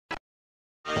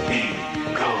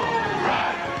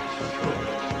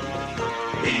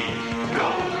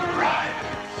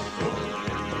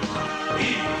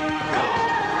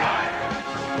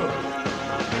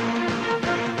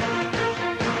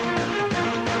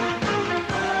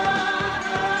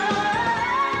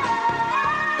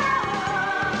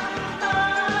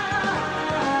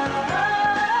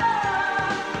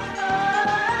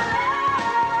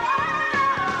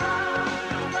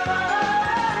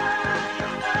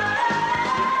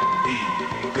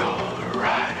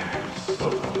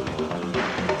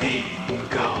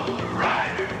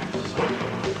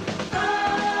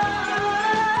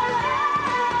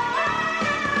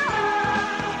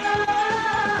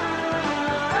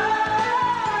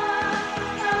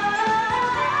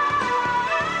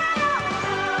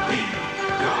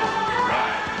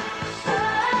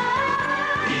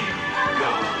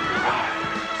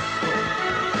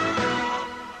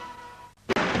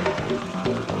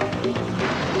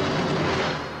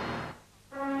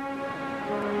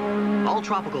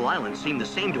tropical islands seem the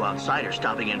same to outsiders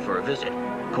stopping in for a visit.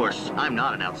 Of course, I'm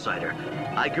not an outsider.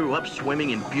 I grew up swimming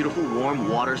in beautiful, warm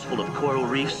waters full of coral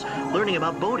reefs, learning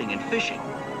about boating and fishing.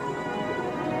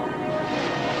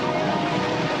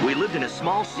 We lived in a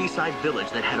small seaside village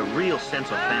that had a real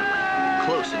sense of family,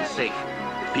 close and safe.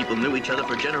 People knew each other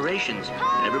for generations,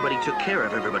 and everybody took care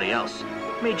of everybody else.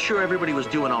 Made sure everybody was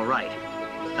doing all right.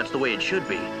 That's the way it should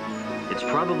be. It's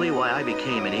probably why I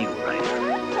became an Eagle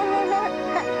Rider.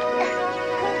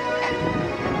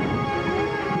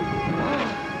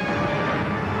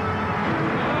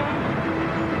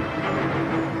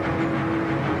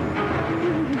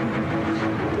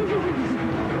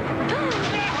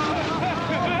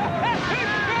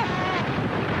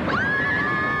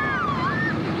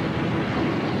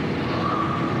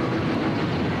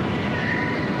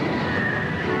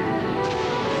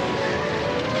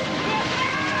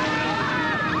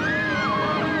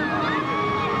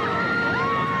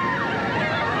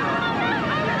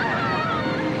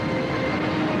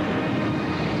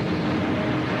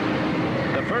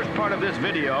 This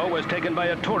video was taken by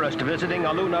a tourist visiting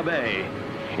Aluna Bay.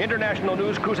 International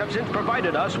news crews have since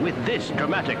provided us with this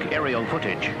dramatic aerial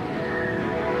footage.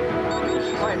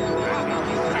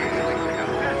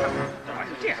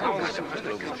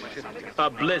 A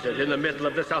blizzard in the middle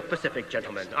of the South Pacific,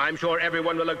 gentlemen. I'm sure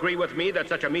everyone will agree with me that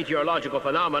such a meteorological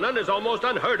phenomenon is almost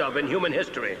unheard of in human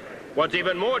history. What's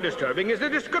even more disturbing is the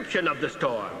description of the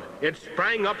storm. It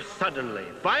sprang up suddenly,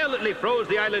 violently froze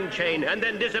the island chain, and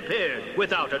then disappeared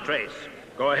without a trace.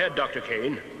 Go ahead, Dr.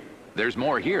 Kane. There's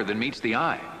more here than meets the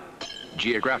eye.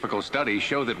 Geographical studies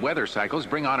show that weather cycles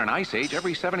bring on an ice age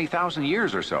every 70,000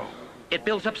 years or so. It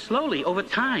builds up slowly over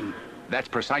time. That's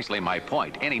precisely my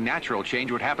point. Any natural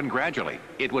change would happen gradually.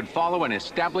 It would follow an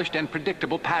established and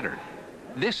predictable pattern.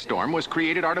 This storm was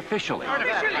created artificially.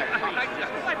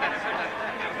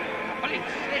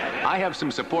 I have some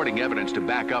supporting evidence to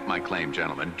back up my claim,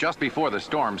 gentlemen. Just before the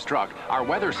storm struck, our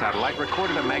weather satellite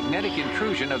recorded a magnetic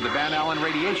intrusion of the Van Allen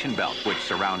radiation belt, which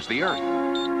surrounds the Earth.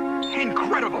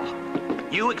 Incredible!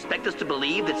 You expect us to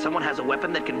believe that someone has a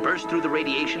weapon that can burst through the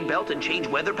radiation belt and change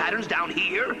weather patterns down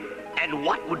here? And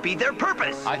what would be their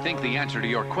purpose? I think the answer to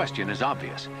your question is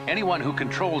obvious. Anyone who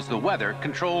controls the weather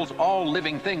controls all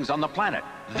living things on the planet.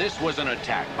 This was an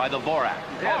attack by the Vorak.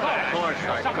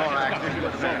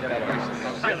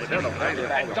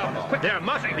 There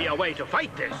must be a way to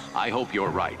fight this. I hope you're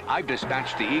right. I've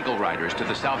dispatched the Eagle Riders to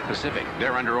the South Pacific.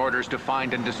 They're under orders to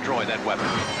find and destroy that weapon.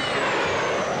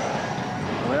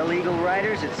 Well, Eagle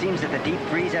Riders, it seems that the deep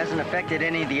freeze hasn't affected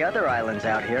any of the other islands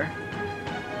out here.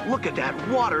 Look at that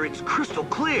water. It's crystal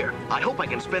clear. I hope I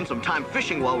can spend some time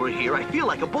fishing while we're here. I feel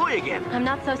like a boy again. I'm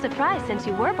not so surprised since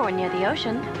you were born near the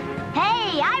ocean.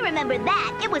 Hey, I remember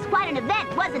that. It was quite an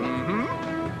event, wasn't it?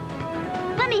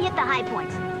 Mm-hmm. Let me hit the high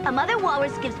points. A mother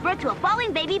walrus gives birth to a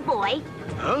falling baby boy.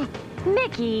 Huh?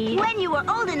 Mickey! When you were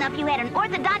old enough, you had an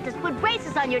orthodontist put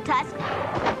braces on your tusk.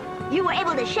 You were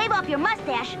able to shave off your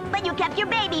mustache, but you kept your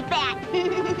baby fat.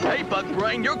 Hey, Bug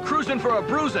Brain, you're cruising for a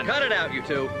bruising. Cut it out, you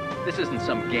two. This isn't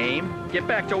some game. Get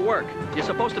back to work. You're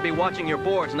supposed to be watching your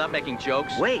boards, not making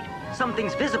jokes. Wait,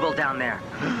 something's visible down there.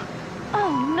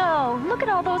 Oh no, look at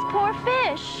all those poor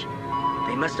fish.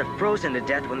 They must have frozen to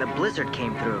death when the blizzard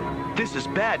came through. This is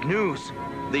bad news.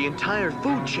 The entire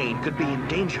food chain could be in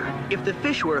danger. If the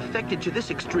fish were affected to this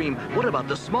extreme, what about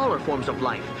the smaller forms of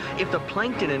life? If the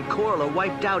plankton and coral are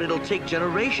wiped out, it'll take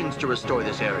generations to restore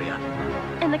this area.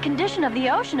 And the condition of the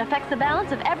ocean affects the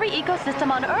balance of every ecosystem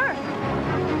on Earth.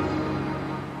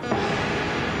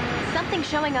 Something's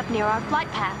showing up near our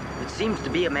flight path. It seems to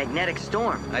be a magnetic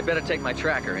storm. I'd better take my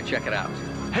tracker and check it out.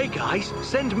 Hey guys,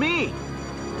 send me!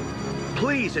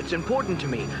 Please, it's important to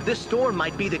me. This storm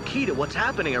might be the key to what's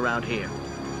happening around here.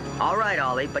 All right,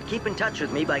 Ollie, but keep in touch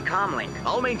with me by comlink.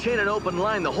 I'll maintain an open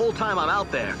line the whole time I'm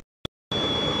out there.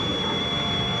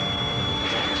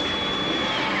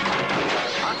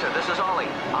 Hunter, this is Ollie.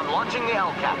 I'm launching the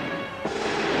LCAP.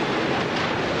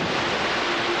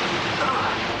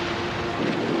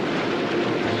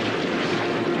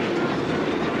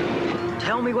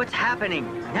 Tell me what's happening,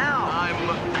 now! I'm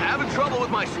having trouble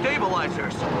with my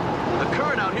stabilizers. The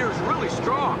current out here is really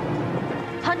strong.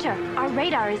 Hunter, our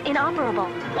radar is inoperable.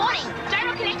 Warning!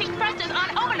 Gyro-connecting thrusters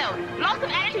on overload. Loss of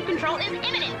attitude control is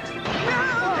imminent.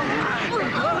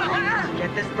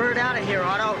 Get this bird out of here,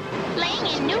 Otto.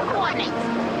 Laying in new coordinates.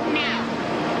 Now.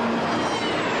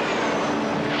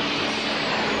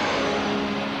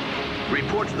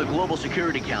 Report to the Global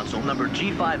Security Council, number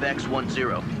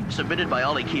G5X10, submitted by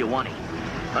Ollie Kiawani.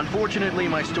 Unfortunately,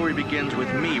 my story begins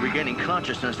with me regaining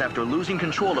consciousness after losing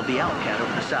control of the Outcat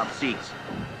over the South Seas.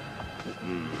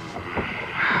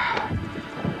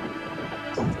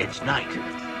 It's night.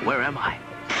 Where am I?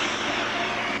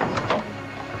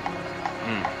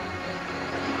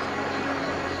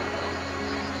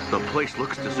 The place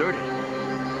looks deserted.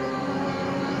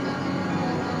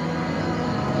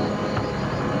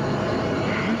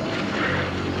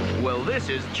 Well, this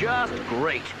is just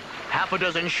great. Half a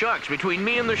dozen sharks between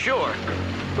me and the shore.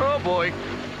 Oh, boy.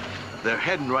 They're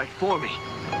heading right for me.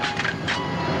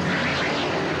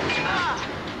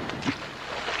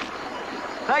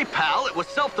 Hey, pal, it was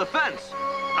self-defense.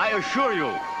 I assure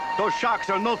you, those sharks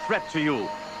are no threat to you.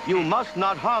 You must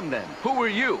not harm them. Who are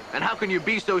you, and how can you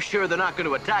be so sure they're not going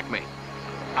to attack me?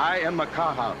 I am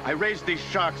Makaha. I raised these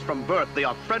sharks from birth. They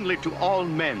are friendly to all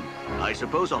men. I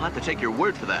suppose I'll have to take your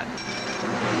word for that.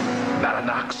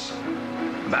 Malanax.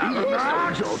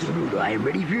 Malanax! I am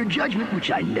ready for your judgment, which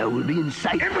I know will be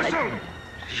insightful. Imbecile!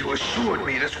 You assured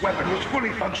me this weapon was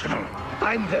fully functional.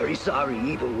 I'm very sorry,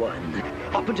 Evil One.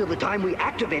 Up until the time we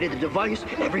activated the device,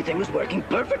 everything was working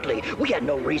perfectly. We had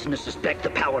no reason to suspect the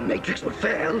power matrix would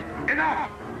fail. Enough!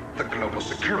 The Global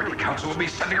Security Council will be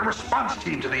sending a response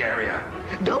team to the area.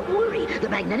 Don't worry. The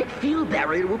magnetic field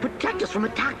barrier will protect us from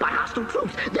attack by hostile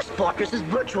troops. This fortress is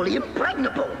virtually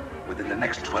impregnable. Within the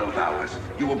next 12 hours,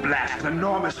 you will blast an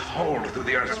enormous hole through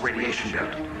the Earth's radiation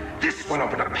belt. This will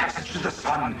open a passage to the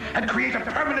sun and create a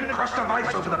permanent crust of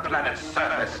ice over the planet's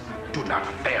surface. Do not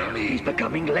fail me. He's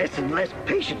becoming less and less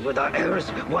patient with our errors.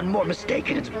 One more mistake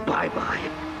and it's bye-bye.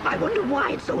 I wonder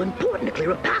why it's so important to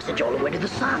clear a passage all the way to the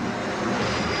sun.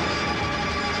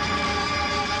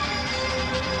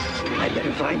 I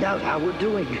better find out how we're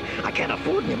doing. I can't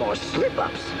afford any more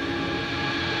slip-ups.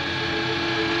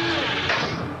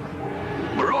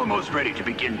 We're almost ready to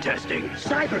begin testing.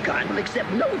 Cybercon will accept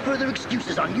no further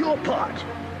excuses on your part.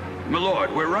 My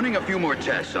lord, we're running a few more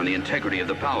tests on the integrity of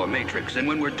the power matrix, and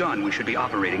when we're done, we should be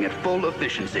operating at full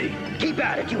efficiency. Keep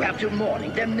at it. You have till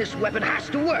morning. Then this weapon has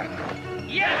to work.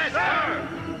 Yes, sir!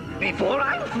 Before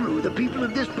I'm through, the people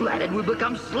of this planet will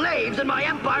become slaves in my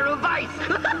empire of ice.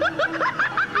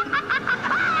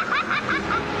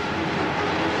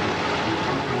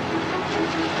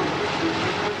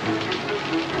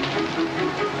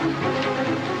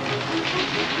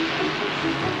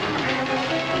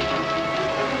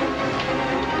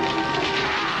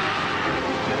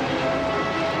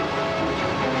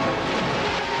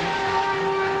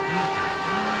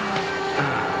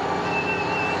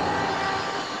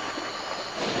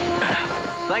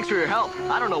 Thanks for your help.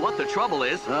 I don't know what the trouble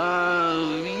is.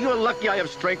 You're lucky I have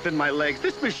strengthened my legs.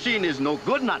 This machine is no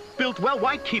good, not built well.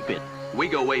 Why keep it? We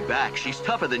go way back. She's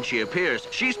tougher than she appears.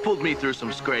 She's pulled me through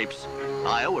some scrapes.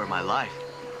 I owe her my life.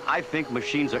 I think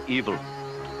machines are evil.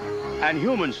 And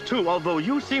humans, too, although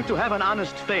you seem to have an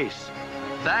honest face.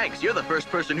 Thanks. You're the first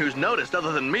person who's noticed,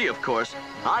 other than me, of course.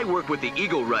 I work with the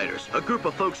Eagle Riders, a group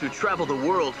of folks who travel the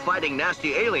world fighting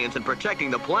nasty aliens and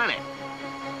protecting the planet.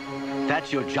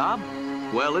 That's your job?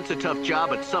 Well, it's a tough job,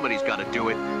 but somebody's got to do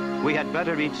it. We had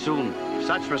better eat soon.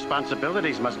 Such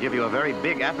responsibilities must give you a very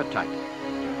big appetite.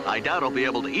 I doubt I'll be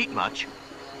able to eat much.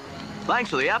 Thanks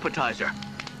for the appetizer.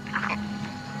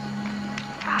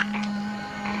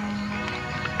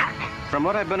 From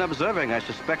what I've been observing, I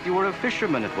suspect you were a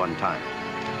fisherman at one time.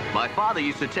 My father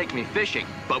used to take me fishing,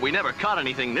 but we never caught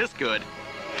anything this good.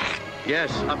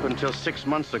 Yes, up until 6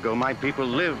 months ago, my people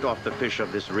lived off the fish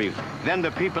of this reef. Then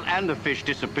the people and the fish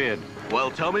disappeared.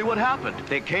 Well, tell me what happened.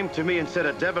 They came to me and said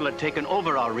a devil had taken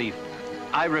over our reef.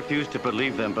 I refused to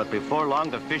believe them, but before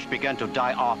long, the fish began to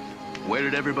die off. Where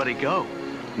did everybody go?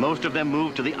 Most of them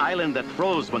moved to the island that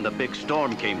froze when the big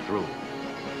storm came through.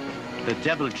 The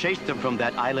devil chased them from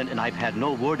that island, and I've had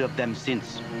no word of them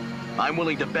since. I'm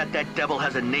willing to bet that devil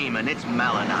has a name, and it's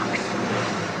Malanax.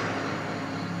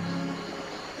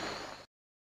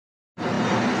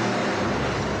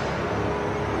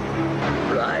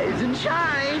 Rise and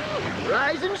shine!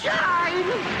 Rise and shine!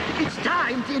 It's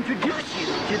time to introduce you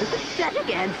to the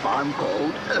pathetic ant farm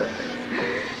called Earth.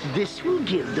 This will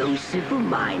give those simple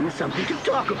minds something to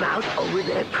talk about over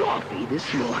their coffee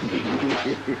this morning.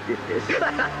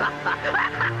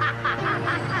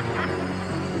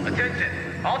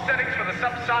 Attention! All settings for the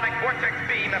subsonic vortex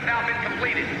beam have now been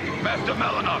completed. Master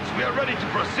Malanax, we are ready to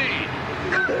proceed.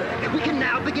 Good! We can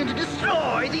now begin to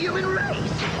destroy the human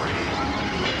race!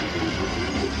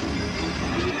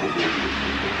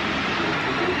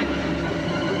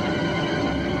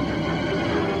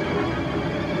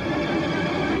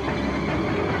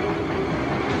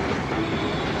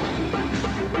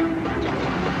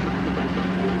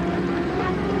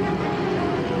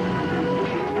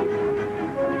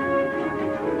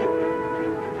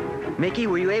 Mickey,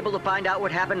 were you able to find out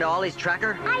what happened to Ollie's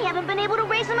tracker? I haven't been able to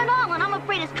race him at all, and I'm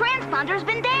afraid his transponder's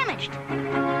been damaged.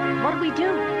 What do we do?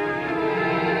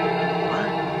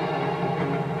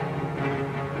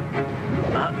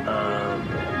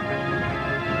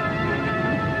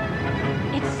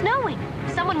 It's snowing.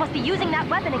 Someone must be using that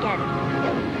weapon again.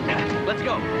 Let's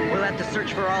go. We'll have to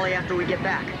search for Ollie after we get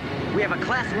back. We have a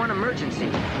Class 1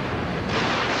 emergency.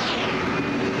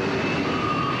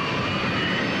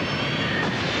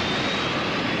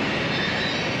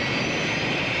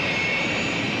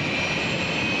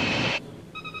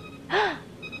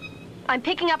 I'm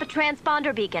picking up a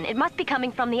transponder beacon. It must be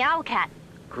coming from the Owlcat.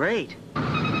 Great.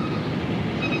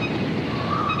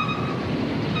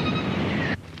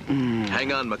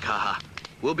 Hang on, Makaha.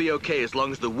 We'll be okay as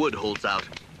long as the wood holds out.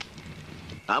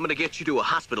 I'm gonna get you to a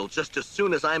hospital just as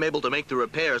soon as I'm able to make the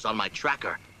repairs on my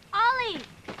tracker. Ollie!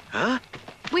 Huh?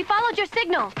 We followed your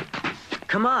signal.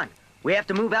 Come on. We have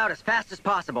to move out as fast as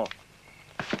possible.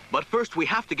 But first, we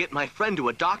have to get my friend to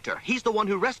a doctor. He's the one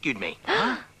who rescued me.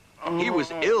 Huh? He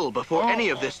was ill before any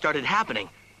of this started happening,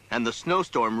 and the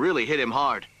snowstorm really hit him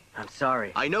hard. I'm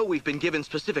sorry. I know we've been given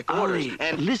specific orders, Ollie,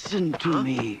 and... listen to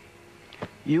me.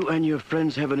 You and your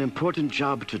friends have an important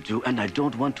job to do, and I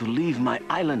don't want to leave my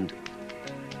island.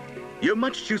 You're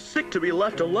much too sick to be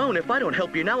left alone. If I don't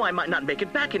help you now, I might not make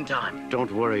it back in time.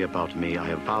 Don't worry about me. I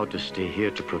have vowed to stay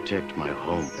here to protect my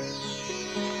home.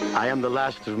 I am the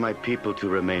last of my people to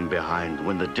remain behind.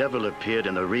 When the devil appeared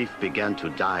and the reef began to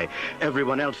die,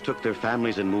 everyone else took their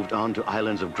families and moved on to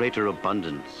islands of greater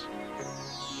abundance.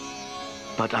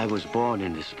 But I was born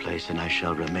in this place, and I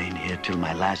shall remain here till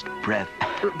my last breath.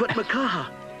 But Makaha...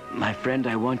 My friend,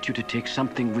 I want you to take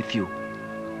something with you.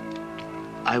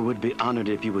 I would be honored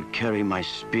if you would carry my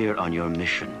spear on your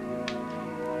mission.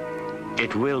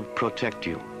 It will protect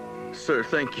you. Sir,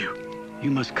 thank you. You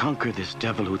must conquer this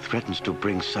devil who threatens to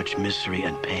bring such misery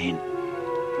and pain.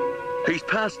 He's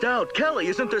passed out. Kelly,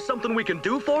 isn't there something we can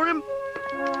do for him?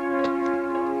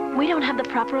 We don't have the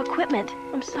proper equipment.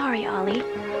 I'm sorry, Ollie.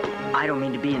 I don't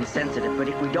mean to be insensitive, but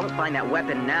if we don't find that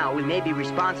weapon now, we may be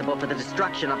responsible for the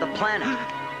destruction of the planet.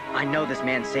 I know this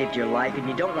man saved your life, and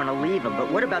you don't want to leave him,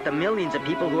 but what about the millions of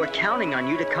people who are counting on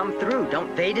you to come through?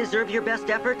 Don't they deserve your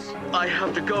best efforts? I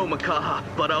have to go, Makaha,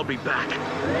 but I'll be back.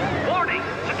 Warning!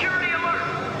 Security alert!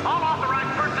 All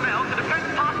authorized personnel to Defense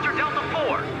Posture Delta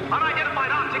 4.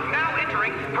 Unidentified object now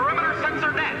entering perimeter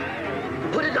sensor net.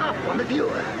 Put it off on the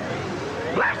viewer.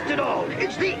 Blast it all!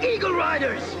 It's the Eagle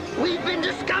Riders! We've been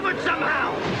discovered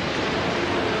somehow!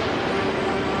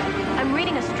 I'm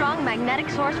reading a strong magnetic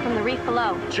source from the reef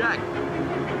below. Jack,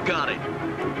 got it.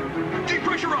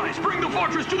 Depressurize! Bring the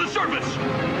fortress to the surface!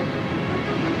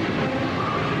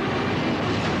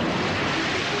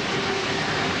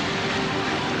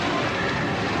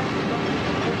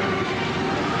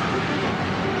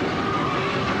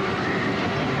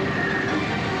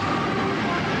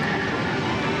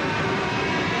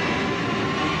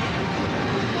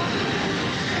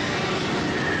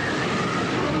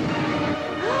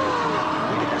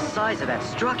 Of that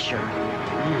structure.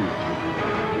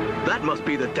 That must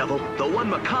be the devil, the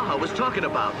one Makaha was talking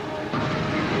about.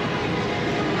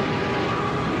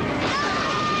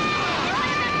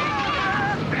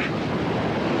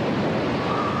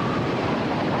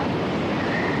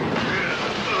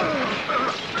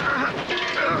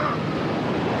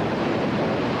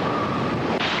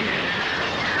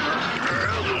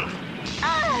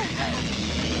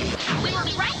 We will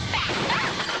be right back.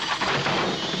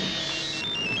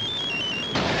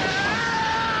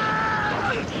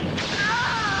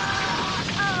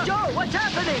 Joe, what's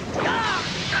happening?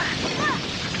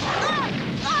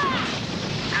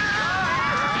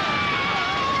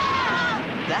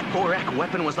 That Vorak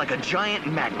weapon was like a giant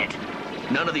magnet.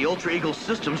 None of the Ultra Eagle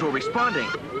systems were responding,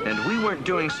 and we weren't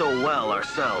doing so well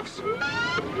ourselves.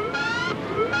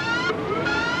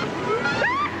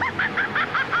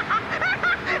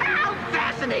 How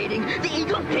fascinating! The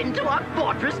Eagle pinned to our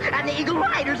fortress, and the Eagle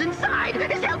Riders inside,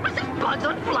 as helpless as bugs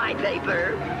on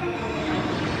flypaper.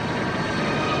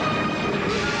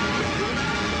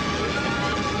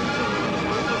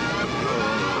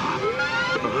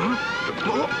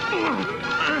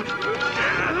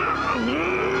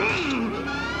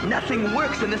 Nothing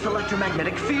works in this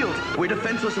electromagnetic field. We're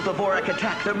defenseless if the Vorak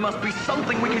attack. There must be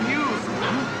something we can use.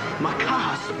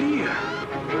 Makaha's spear.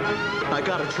 I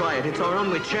gotta try it. It's our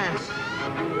only chance.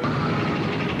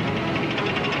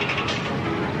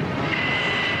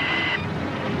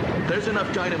 There's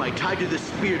enough dynamite tied to this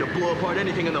spear to blow apart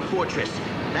anything in the fortress.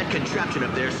 That contraption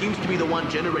up there seems to be the one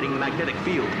generating the magnetic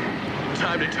field.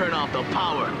 Time to turn off the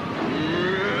power.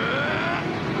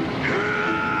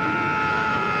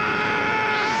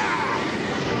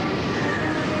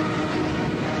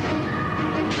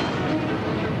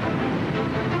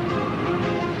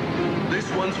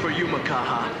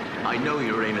 Makaha. I know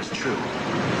your aim is true.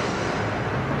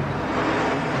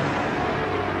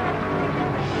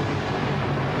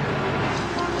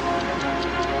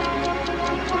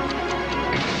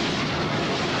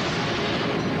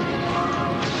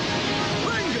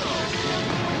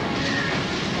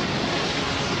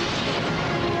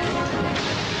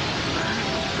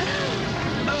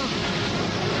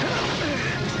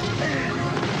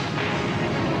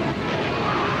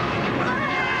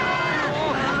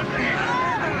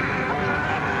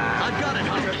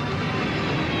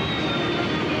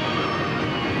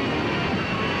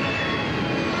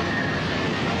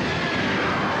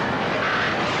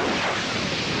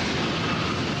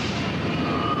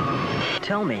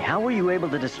 Tell me, how were you able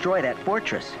to destroy that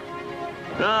fortress?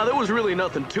 There was really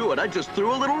nothing to it. I just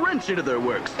threw a little wrench into their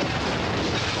works.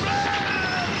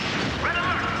 Red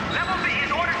alert! Level B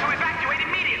is ordered to evacuate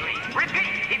immediately.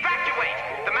 Repeat, evacuate!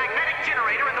 The magnetic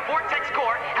generator in the vortex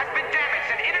core has been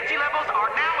damaged and energy levels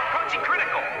are now approaching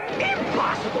critical.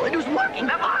 Impossible! It was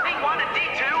working! Levels D1 and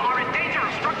D2 are in danger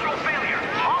of structural failure.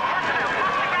 All personnel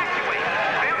must evacuate.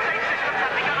 Fail-safe systems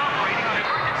have begun operating on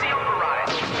emergency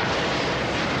override.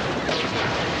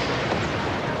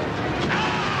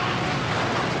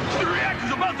 The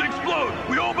reactor's about to explode!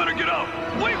 We all better get out!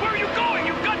 Wait, where are you going?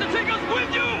 You've got to take us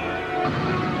with you!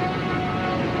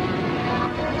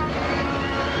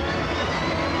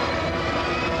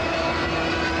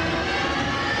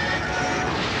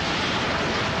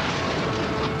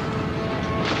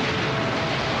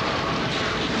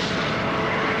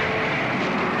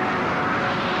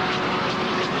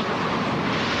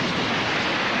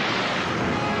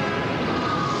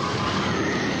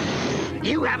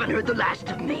 You haven't heard the last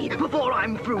of me. Before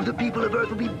I'm through, the people of Earth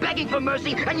will be begging for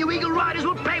mercy, and you Eagle Riders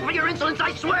will pay for your insolence,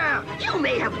 I swear! You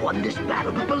may have won this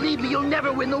battle, but believe me, you'll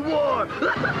never win the war!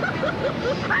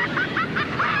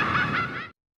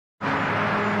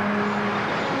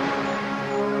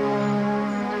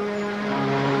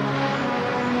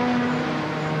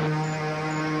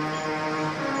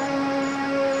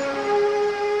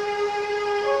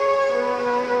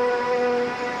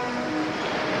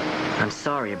 I'm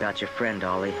sorry about your friend,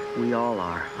 Ollie. We all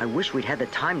are. I wish we'd had the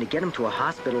time to get him to a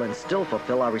hospital and still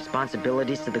fulfill our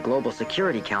responsibilities to the Global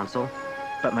Security Council.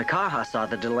 But Makaha saw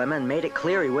the dilemma and made it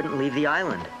clear he wouldn't leave the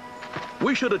island.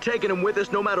 We should have taken him with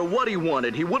us no matter what he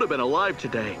wanted. He would have been alive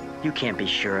today. You can't be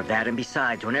sure of that, and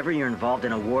besides, whenever you're involved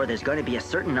in a war, there's going to be a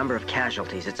certain number of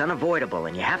casualties. It's unavoidable,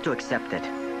 and you have to accept it.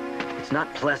 It's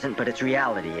not pleasant, but it's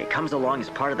reality. It comes along as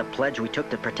part of the pledge we took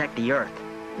to protect the Earth.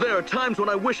 There are times when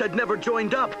I wish I'd never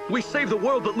joined up. We save the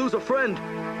world but lose a friend.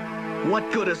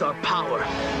 What good is our power?